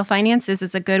you handle finances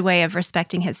is a good way of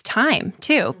respecting his time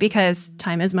too, because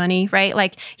time is money, right?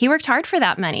 Like he worked hard for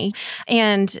that money,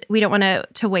 and we don't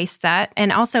want to waste that.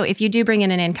 And also, if you do bring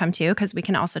in an income too, because we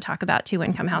can also talk about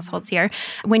 2-income households here,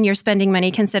 when you're spending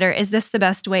money, consider, is this the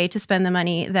best way to spend the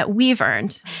money that we've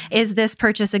earned? Is this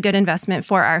purchase a good investment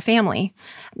for our family?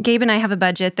 Gabe and I have a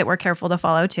budget that we're careful to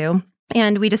follow too.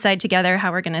 And we decide together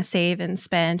how we're going to save and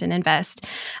spend and invest.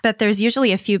 But there's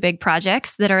usually a few big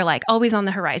projects that are like always on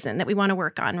the horizon that we want to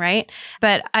work on, right?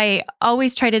 But I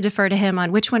always try to defer to him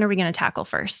on which one are we going to tackle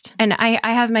first. And I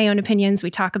have my own opinions.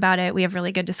 We talk about it. We have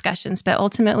really good discussions. But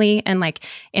ultimately, and like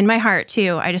in my heart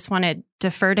too, I just want to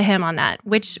defer to him on that.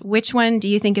 Which one do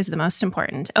you think is the most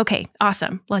important? Okay,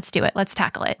 awesome. Let's do it. Let's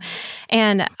tackle it.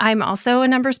 And I'm also a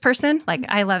numbers person. Like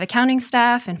I love accounting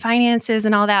stuff and finances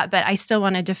and all that, but I still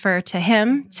want to defer to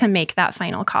him to make that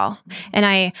final call. And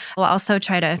I will also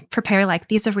try to prepare like,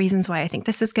 these are reasons why I think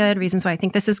this is good, reasons why I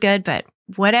think this is good, but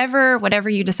whatever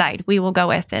you decide, we will go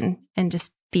with and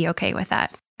just be okay with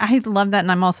that. I love that.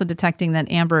 And I'm also detecting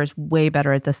that Amber is way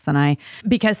better at this than I,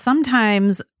 because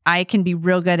sometimes I can be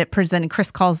real good at presenting. Chris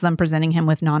calls them presenting him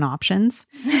with non-options.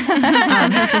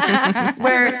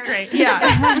 Where, That's great.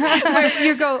 Yeah. Where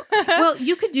you go, well,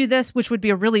 you could do this, which would be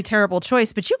a really terrible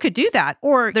choice, but you could do that.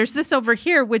 Or there's this over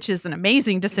here, which is an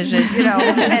amazing decision,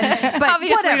 but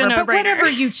Obviously whatever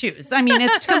you choose. I mean,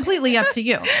 it's completely up to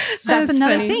you. That's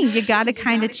another thing. You got to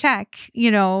kind of check,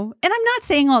 and I'm not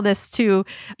saying all this to,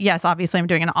 yes, obviously I'm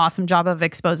doing an awesome job of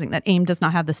exposing that AIM does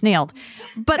not have this nailed,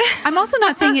 but I'm also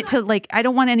not saying it to I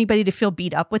don't want anybody to feel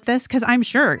beat up with this, because I'm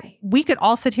sure we could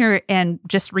all sit here and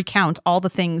just recount all the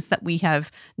things that we have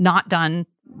not done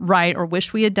right or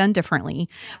wish we had done differently.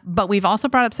 But we've also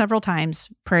brought up several times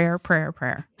prayer.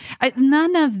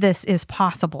 None of this is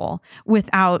possible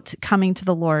without coming to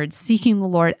the Lord, seeking the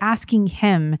Lord, asking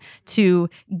him to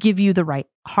give you the right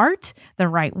heart, the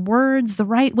right words, the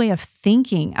right way of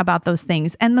thinking about those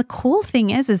things. And the cool thing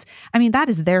is that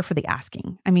is there for the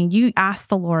asking. I mean, you ask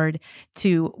the Lord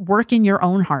to work in your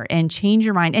own heart and change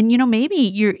your mind. And, maybe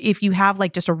if you have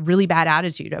just a really bad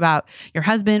attitude about your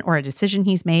husband or a decision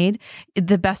he's made,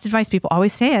 the best advice, people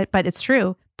always say it, but it's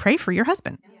true. Pray for your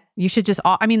husband. You should just,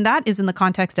 that is in the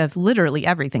context of literally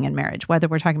everything in marriage, whether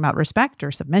we're talking about respect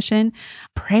or submission.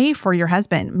 Pray for your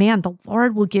husband. Man, the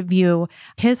Lord will give you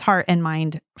his heart and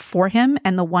mind for him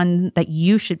and the one that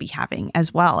you should be having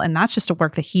as well. And that's just a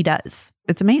work that he does.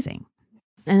 It's amazing.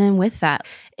 And then with that,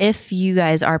 if you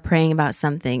guys are praying about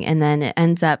something and then it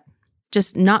ends up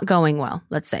just not going well,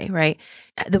 let's say, right?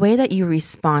 The way that you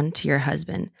respond to your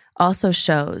husband also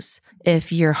shows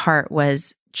if your heart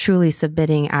was truly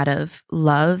submitting out of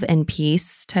love and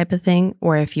peace type of thing,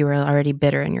 or if you were already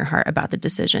bitter in your heart about the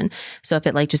decision. So if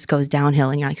it like just goes downhill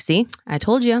and you're like, see, I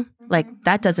told you, like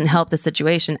that doesn't help the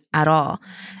situation at all.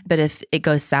 But if it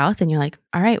goes south and you're like,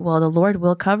 all right, well, the Lord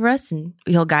will cover us and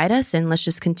he'll guide us and let's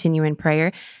just continue in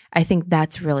prayer. I think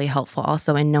that's really helpful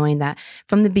also in knowing that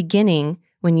from the beginning,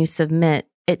 when you submit,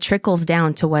 it trickles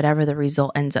down to whatever the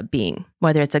result ends up being,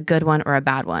 whether it's a good one or a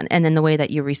bad one. And then the way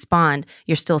that you respond,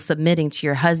 you're still submitting to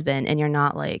your husband and you're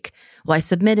not like, well, I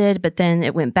submitted, but then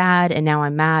it went bad and now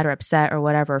I'm mad or upset or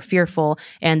whatever, or fearful,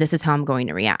 and this is how I'm going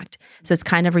to react. So it's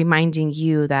kind of reminding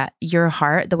you that your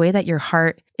heart, the way that your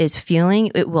heart is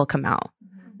feeling, it will come out.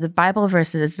 The Bible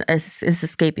verse is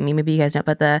escaping me. Maybe you guys know,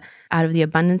 but out of the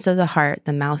abundance of the heart,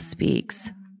 the mouth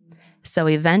speaks. So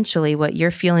eventually what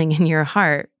you're feeling in your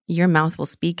heart, your mouth will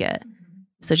speak it.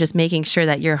 So just making sure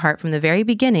that your heart from the very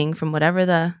beginning, from whatever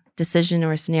the decision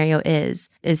or scenario is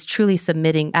truly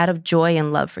submitting out of joy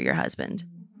and love for your husband.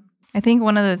 I think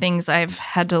one of the things I've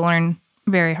had to learn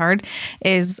very hard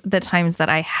is the times that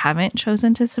I haven't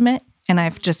chosen to submit and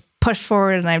I've just pushed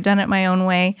forward and I've done it my own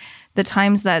way. The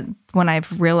times that when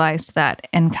I've realized that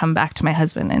and come back to my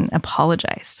husband and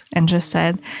apologized and just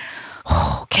said,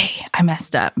 okay, I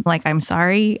messed up. Like, I'm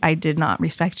sorry. I did not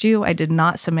respect you. I did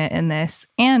not submit in this.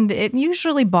 And it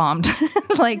usually bombed.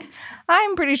 Like,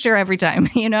 I'm pretty sure every time,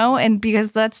 and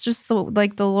because that's just the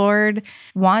Lord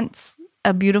wants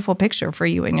a beautiful picture for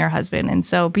you and your husband. And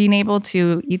so being able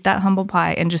to eat that humble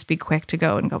pie and just be quick to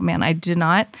go and go, man,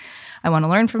 I want to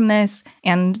learn from this.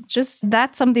 And just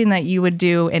that's something that you would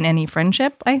do in any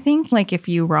friendship, I think. Like if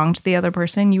you wronged the other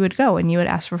person, you would go and you would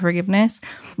ask for forgiveness.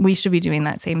 We should be doing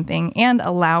that same thing and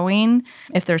allowing,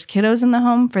 if there's kiddos in the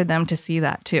home, for them to see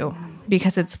that too.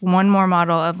 Because it's one more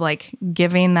model of like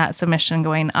giving that submission,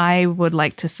 going, I would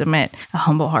like to submit a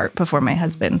humble heart before my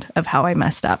husband of how I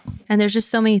messed up. And there's just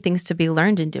so many things to be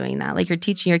learned in doing that. Like you're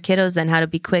teaching your kiddos then how to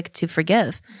be quick to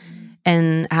forgive.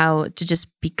 And how to just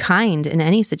be kind in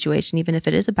any situation, even if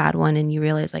it is a bad one and you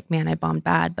realize like, man, I bombed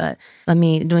bad, but let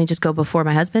me just go before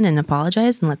my husband and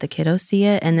apologize and let the kiddos see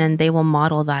it. And then they will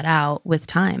model that out with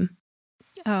time.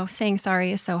 Oh, saying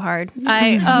sorry is so hard. Oh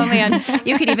man,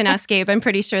 you could even ask Gabe. I'm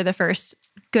pretty sure the first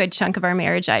good chunk of our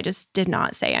marriage, I just did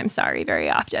not say I'm sorry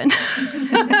very often.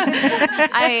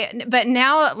 But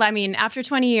now, I mean, after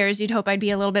 20 years, you'd hope I'd be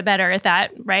a little bit better at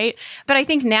that, right? But I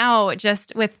think now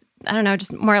just with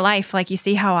just more life. Like you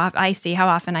see I see how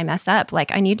often I mess up.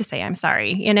 Like I need to say I'm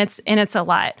sorry. And it's a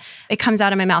lot. It comes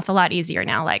out of my mouth a lot easier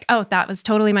now. Like, oh, that was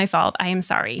totally my fault. I am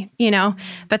sorry,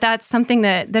 but that's something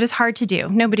that is hard to do.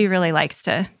 Nobody really likes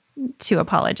to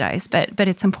apologize, but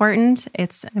it's important.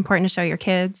 It's important to show your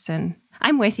kids, and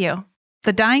I'm with you.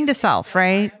 The dying to self,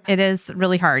 right? It is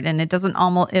really hard. And it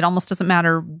almost doesn't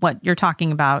matter what you're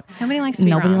talking about. Nobody likes to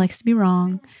be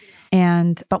wrong.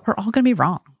 But we're all going to be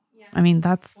wrong. I mean,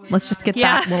 let's just get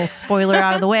that little spoiler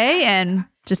out of the way and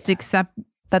just accept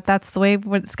that that's the way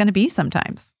it's going to be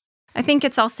sometimes. I think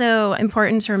it's also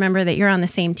important to remember that you're on the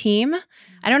same team.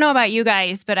 I don't know about you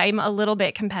guys, but I'm a little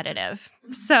bit competitive.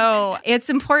 So it's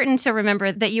important to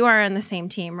remember that you are on the same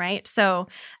team, right? So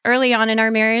early on in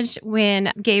our marriage,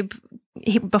 when Gabe,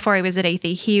 before he was at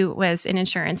Athey, he was in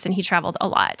insurance and he traveled a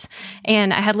lot.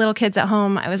 And I had little kids at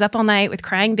home. I was up all night with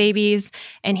crying babies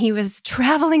and he was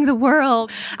traveling the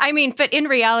world. I mean, but in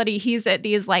reality, he's at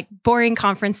these like boring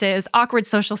conferences, awkward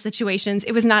social situations.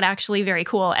 It was not actually very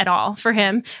cool at all for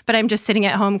him. But I'm just sitting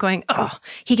at home going, oh,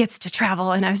 he gets to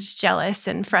travel. And I was just jealous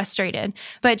and frustrated.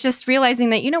 But just realizing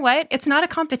that, you know what? It's not a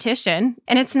competition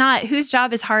and it's not whose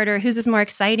job is harder, whose is more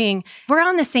exciting. We're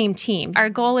on the same team. Our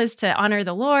goal is to honor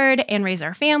the Lord and raise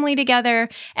our family together.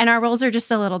 And our roles are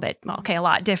just a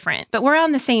lot different, but we're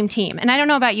on the same team. And I don't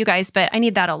know about you guys, but I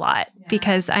need that a lot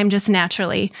because I'm just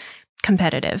naturally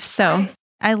competitive. So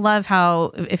I love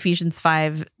how Ephesians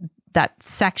 5, that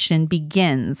section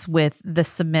begins with the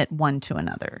submit one to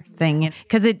another thing,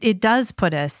 because it does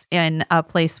put us in a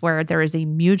place where there is a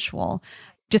mutual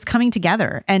just coming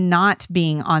together and not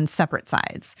being on separate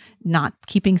sides, not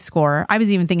keeping score. I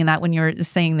was even thinking that when you were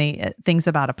saying the things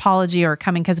about apology or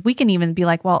coming, because we can even be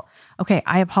like, well, okay,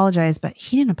 I apologize, but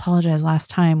he didn't apologize last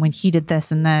time when he did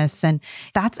this and this. And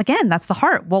that's the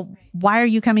heart. Well, why are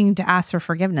you coming to ask for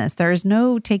forgiveness? There is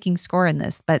no taking score in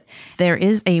this, but there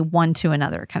is a one to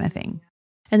another kind of thing.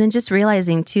 And then just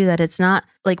realizing too that it's not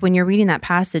like when you're reading that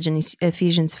passage in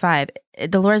Ephesians 5,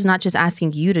 the Lord is not just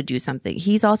asking you to do something.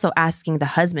 He's also asking the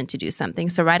husband to do something.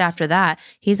 So right after that,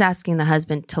 he's asking the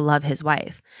husband to love his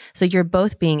wife. So you're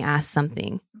both being asked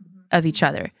something of each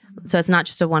other. So it's not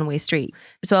just a one-way street.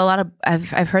 So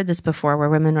I've heard this before where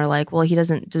women are like, well, he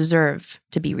doesn't deserve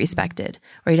to be respected,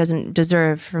 or he doesn't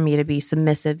deserve for me to be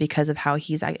submissive because of how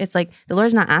he's. It's like the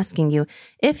Lord's not asking you,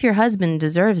 if your husband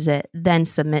deserves it, then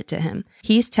submit to him.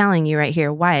 He's telling you right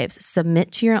here, wives,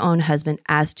 submit to your own husband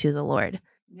as to the Lord.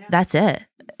 Yeah. That's it.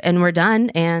 And we're done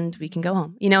and we can go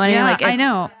home. You know what I mean? Like, I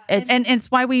know. And it's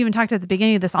why we even talked at the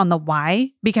beginning of this on the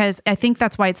why, because I think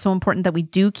that's why it's so important that we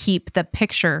do keep the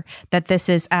picture that this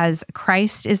is as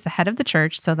Christ is the head of the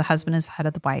church. So the husband is the head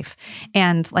of the wife.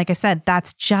 And like I said,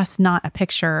 that's just not a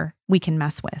picture we can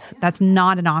mess with. That's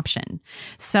not an option.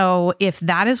 So if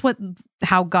that is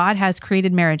how God has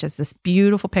created marriage as this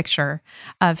beautiful picture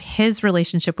of his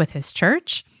relationship with his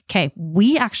church, okay,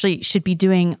 we actually should be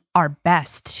doing our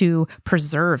best to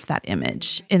preserve that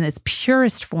image in its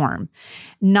purest form,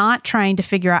 not trying to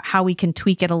figure out how we can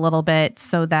tweak it a little bit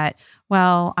so that,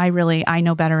 well, I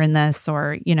know better in this,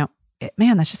 or,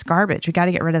 man, that's just garbage. We got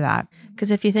to get rid of that.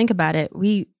 Because if you think about it,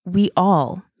 we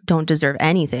all don't deserve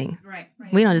anything. Right.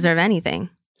 We don't deserve anything.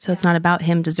 So it's not about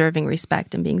him deserving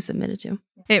respect and being submitted to.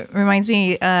 It reminds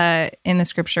me in the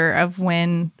scripture of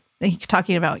when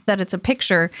talking about that it's a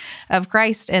picture of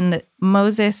Christ and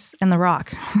Moses and the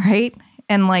rock, right?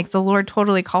 And like the Lord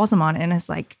totally calls him on it and is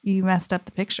like, you messed up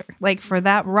the picture. Like for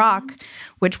that rock,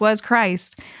 which was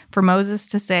Christ, for Moses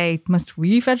to say, must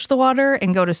we fetch the water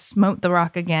and go to smote the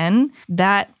rock again?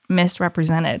 That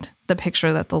misrepresented the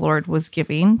picture that the Lord was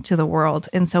giving to the world.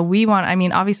 And so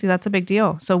obviously that's a big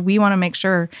deal. So we want to make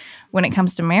sure when it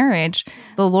comes to marriage,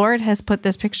 the Lord has put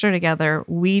this picture together.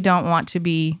 We don't want to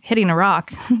be hitting a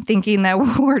rock thinking that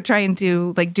we're trying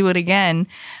to like do it again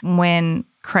when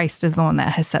Christ is the one that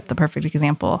has set the perfect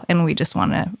example, and we just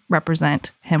want to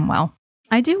represent him well.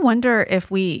 I do wonder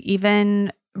if we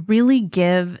even really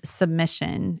give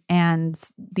submission and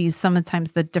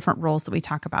sometimes the different roles that we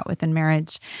talk about within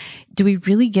marriage, do we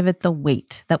really give it the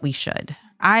weight that we should?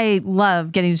 I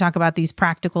love getting to talk about these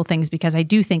practical things because I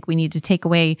do think we need to take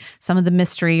away some of the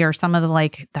mystery or some of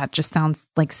the that just sounds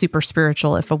like super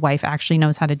spiritual if a wife actually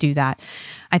knows how to do that.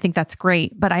 I think that's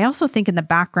great. But I also think in the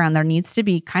background, there needs to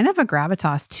be kind of a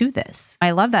gravitas to this. I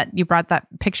love that you brought that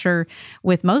picture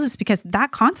with Moses because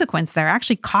that consequence there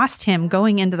actually cost him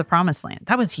going into the promised land.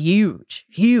 That was huge,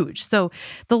 huge. So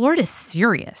the Lord is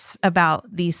serious about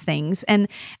these things. And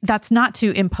that's not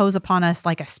to impose upon us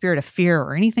like a spirit of fear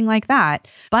or anything like that.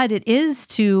 But it is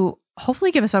to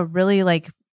hopefully give us a really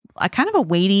a kind of a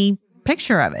weighty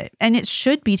picture of it. And it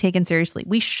should be taken seriously.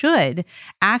 We should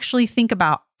actually think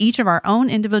about each of our own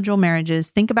individual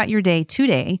marriages. Think about your day to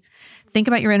day. Think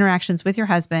about your interactions with your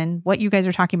husband, what you guys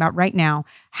are talking about right now.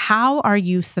 How are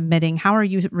you submitting? How are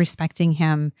you respecting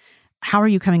him? How are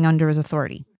you coming under his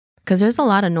authority? Because there's a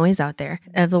lot of noise out there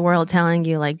of the world telling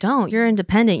you don't, you're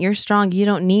independent, you're strong, you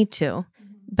don't need to.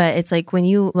 But it's like when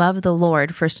you love the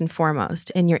Lord first and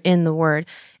foremost, and you're in the Word,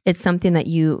 it's something that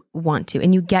you want to,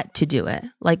 and you get to do it.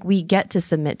 Like we get to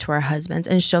submit to our husbands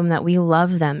and show them that we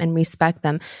love them and respect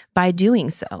them by doing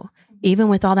so. Even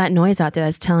with all that noise out there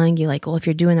that's telling you well, if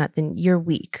you're doing that, then you're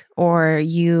weak or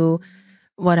you,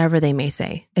 whatever they may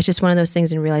say. It's just one of those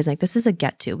things and realizing this is a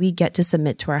get to. We get to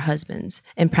submit to our husbands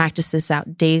and practice this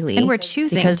out daily. And we're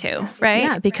choosing to, right?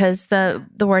 Yeah, because the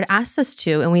Word asks us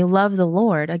to, and we love the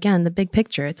Lord. Again, the big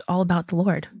picture, it's all about the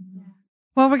Lord.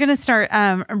 Well, we're going to start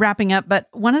wrapping up. But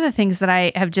one of the things that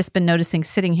I have just been noticing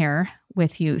sitting here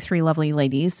with you three lovely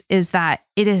ladies is that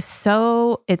it's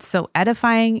so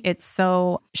edifying. It's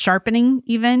so sharpening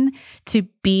even to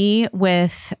be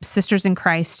with sisters in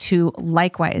Christ who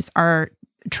likewise are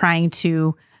trying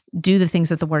to do the things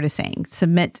that the Word is saying,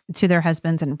 submit to their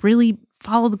husbands and really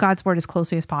follow God's Word as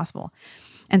closely as possible.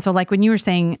 And so when you were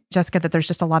saying, Jessica, that there's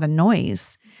just a lot of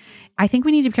noise, I think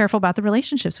we need to be careful about the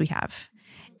relationships we have.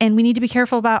 And we need to be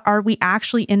careful about, are we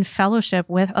actually in fellowship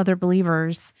with other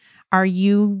believers? Are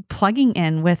you plugging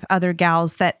in with other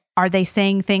gals are they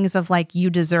saying things of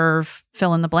you deserve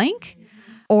fill in the blank?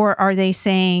 Or are they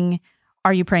saying,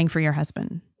 are you praying for your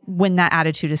husband? When that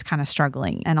attitude is kind of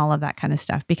struggling and all of that kind of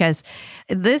stuff, because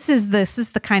this is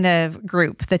the kind of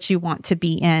group that you want to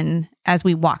be in as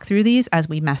we walk through these, as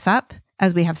we mess up,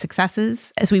 as we have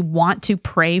successes, as we want to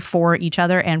pray for each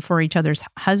other and for each other's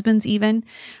husbands even.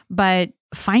 But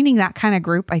finding that kind of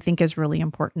group, I think, is really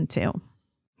important too.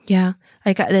 Yeah.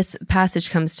 Like this passage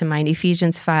comes to mind,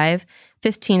 Ephesians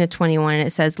 5:15-21.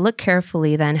 It says, "Look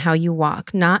carefully then how you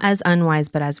walk, not as unwise,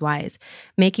 but as wise,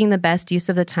 making the best use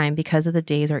of the time because of the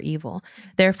days are evil.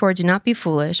 Therefore, do not be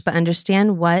foolish, but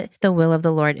understand what the will of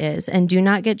the Lord is. And do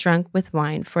not get drunk with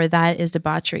wine, for that is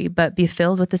debauchery, but be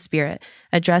filled with the Spirit,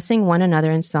 addressing one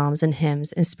another in psalms and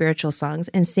hymns and spiritual songs,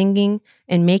 and singing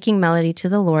and making melody to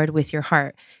the Lord with your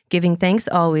heart, giving thanks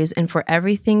always and for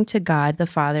everything to God the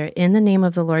Father in the name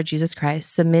of the Lord Jesus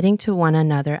Christ, submitting to one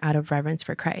another out of reverence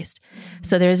for Christ."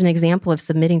 So there's an example of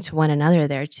submitting to one another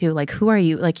there too. Like, who are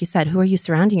you, like you said, who are you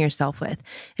surrounding yourself with?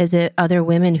 Is it other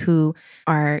women who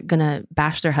are going to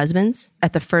bash their husbands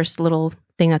at the first little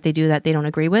thing that they do that they don't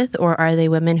agree with? Or are they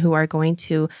women who are going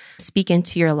to speak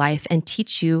into your life and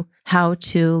teach you how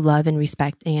to love and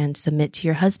respect and submit to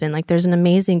your husband? Like, there's an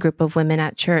amazing group of women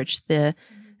at church, the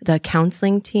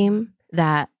counseling team,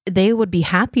 that they would be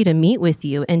happy to meet with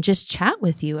you and just chat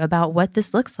with you about what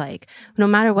this looks like, no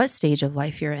matter what stage of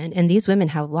life you're in. And these women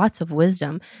have lots of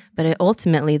wisdom, but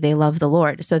ultimately they love the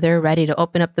Lord. So they're ready to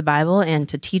open up the Bible and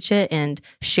to teach it and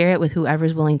share it with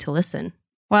whoever's willing to listen.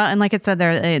 Well, and like it said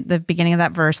there at the beginning of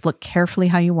that verse, look carefully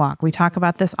how you walk. We talk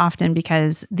about this often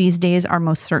because these days are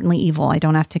most certainly evil. I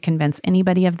don't have to convince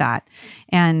anybody of that.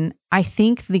 And I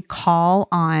think the call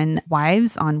on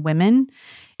wives, on women,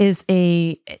 is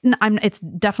it's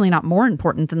definitely not more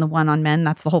important than the one on men.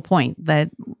 That's the whole point,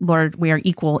 that, Lord, we are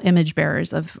equal image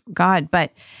bearers of God.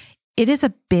 But it is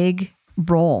a big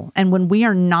role. And when we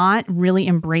are not really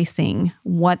embracing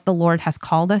what the Lord has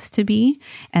called us to be,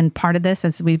 and part of this,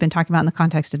 as we've been talking about in the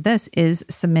context of this, is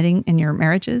submitting in your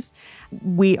marriages,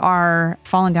 we are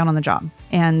falling down on the job.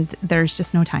 And there's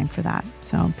just no time for that.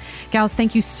 So, gals,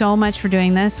 thank you so much for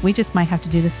doing this. We just might have to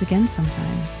do this again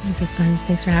sometime. This was fun.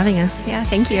 Thanks for having us. Yeah,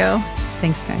 thank you.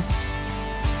 Thanks, guys.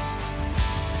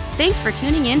 Thanks for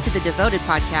tuning in to the Devoted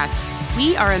Podcast.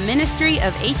 We are a ministry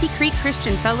of Athey Creek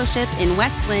Christian Fellowship in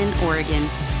West Lynn, Oregon.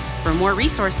 For more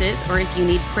resources, or if you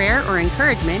need prayer or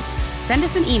encouragement, send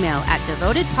us an email at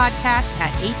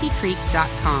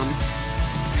devotedpodcast@atheycreek.com.